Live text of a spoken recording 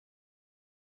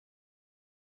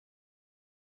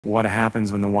What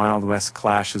happens when the Wild West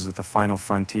clashes with the final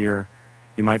frontier?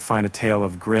 You might find a tale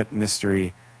of grit,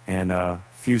 mystery, and a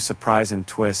few surprising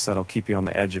twists that'll keep you on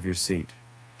the edge of your seat.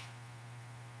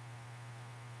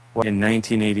 In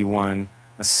 1981,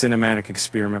 a cinematic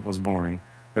experiment was born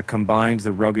that combined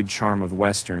the rugged charm of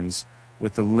westerns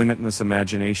with the limitless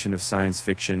imagination of science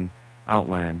fiction,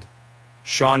 Outland.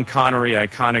 Sean Connery,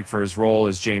 iconic for his role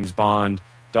as James Bond,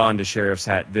 donned a sheriff's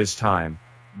hat this time,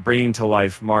 bringing to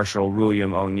life Marshal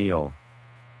William O'Neill.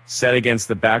 Set against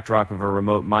the backdrop of a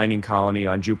remote mining colony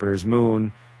on Jupiter's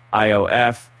moon,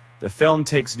 IOF, the film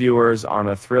takes viewers on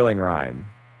a thrilling ride.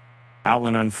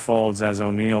 Outland unfolds as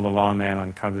O'Neill, the lawman,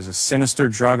 uncovers a sinister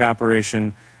drug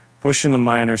operation, pushing the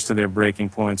miners to their breaking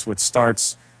points. What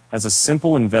starts as a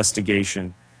simple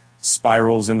investigation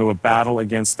spirals into a battle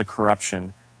against the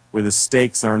corruption, where the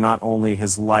stakes are not only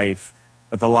his life,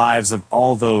 but the lives of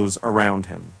all those around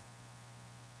him.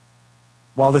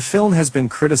 While the film has been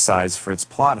criticized for its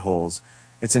plot holes,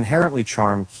 its inherently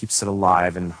charm keeps it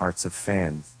alive in the hearts of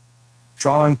fans,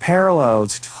 drawing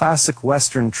parallels to classic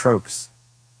Western tropes.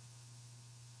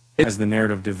 As the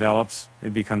narrative develops,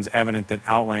 it becomes evident that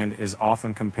Outland is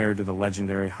often compared to the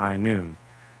legendary High Noon.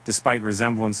 Despite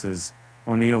resemblances,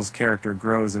 O'Neill's character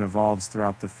grows and evolves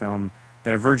throughout the film,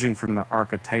 diverging from the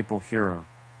archetypal hero.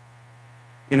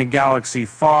 In a galaxy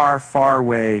far, far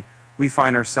away, we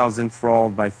find ourselves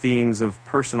enthralled by themes of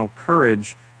personal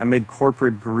courage amid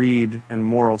corporate greed and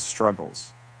moral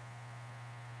struggles.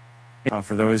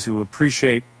 For those who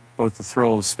appreciate both the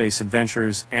thrill of space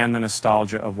adventures and the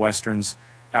nostalgia of westerns,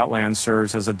 Outland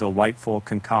serves as a delightful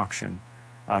concoction.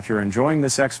 If you're enjoying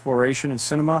this exploration in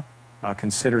cinema,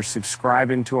 consider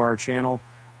subscribing to our channel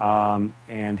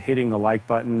and hitting the like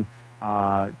button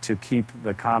to keep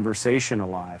the conversation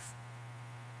alive.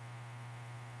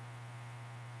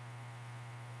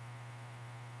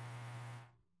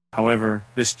 However,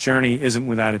 this journey isn't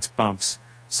without its bumps.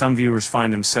 Some viewers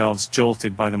find themselves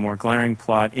jolted by the more glaring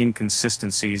plot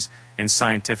inconsistencies and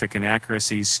scientific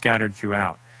inaccuracies scattered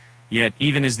throughout. Yet,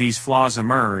 even as these flaws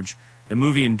emerge, the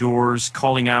movie endures,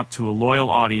 calling out to a loyal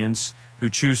audience who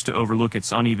choose to overlook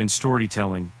its uneven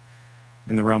storytelling.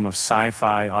 In the realm of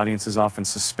sci-fi, audiences often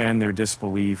suspend their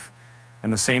disbelief,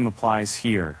 and the same applies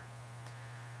here.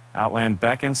 Outland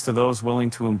beckons to those willing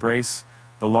to embrace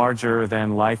the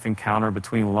larger-than-life encounter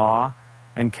between law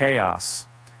and chaos,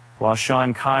 while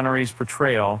Sean Connery's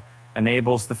portrayal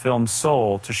enables the film's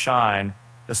soul to shine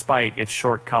despite its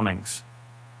shortcomings.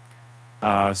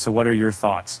 So what are your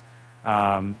thoughts?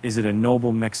 Is it a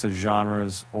noble mix of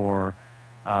genres or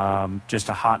just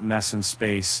a hot mess in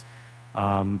space?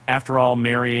 After all,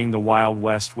 marrying the Wild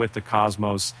West with the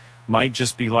cosmos might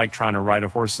just be like trying to ride a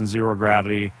horse in zero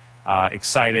gravity.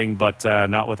 Exciting, but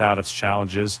not without its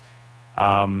challenges.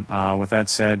 With that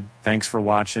said, thanks for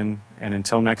watching, and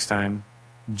until next time,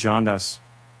 John Duss.